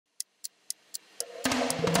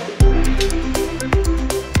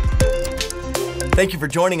Thank you for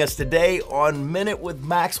joining us today on Minute with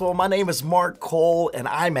Maxwell. My name is Mark Cole, and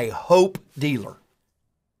I'm a hope dealer.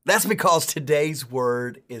 That's because today's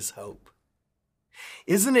word is hope.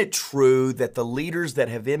 Isn't it true that the leaders that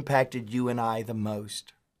have impacted you and I the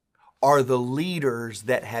most are the leaders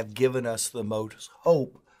that have given us the most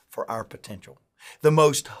hope for our potential, the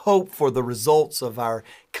most hope for the results of our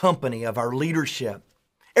company, of our leadership?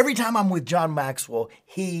 Every time I'm with John Maxwell,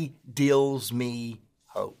 he deals me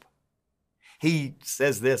hope. He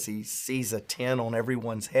says this, he sees a 10 on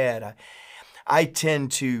everyone's head. I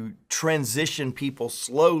tend to transition people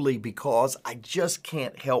slowly because I just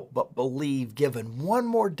can't help but believe, given one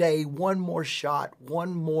more day, one more shot,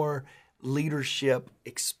 one more leadership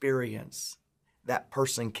experience, that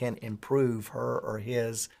person can improve her or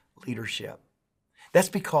his leadership. That's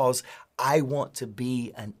because I want to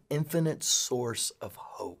be an infinite source of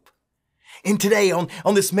hope. And today on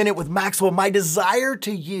this Minute with Maxwell, my desire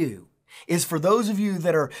to you is for those of you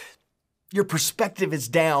that your perspective is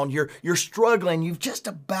down, you're struggling, you've just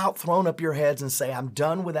about thrown up your heads and say, I'm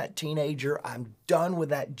done with that teenager, I'm done with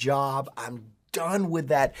that job, I'm done with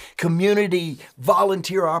that community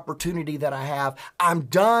volunteer opportunity that I have. I'm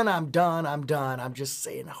done. I'm just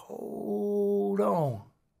saying, hold on.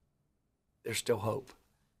 There's still hope.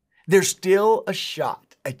 There's still a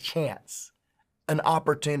shot, a chance, an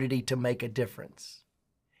opportunity to make a difference.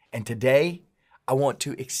 And today, I want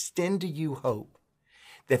to extend to you hope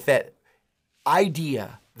that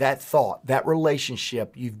idea, that thought, that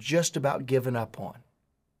relationship you've just about given up on,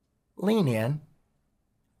 lean in,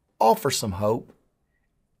 offer some hope,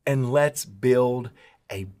 and let's build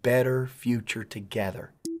a better future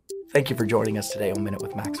together. Thank you for joining us today on Minute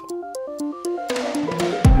with Maxwell.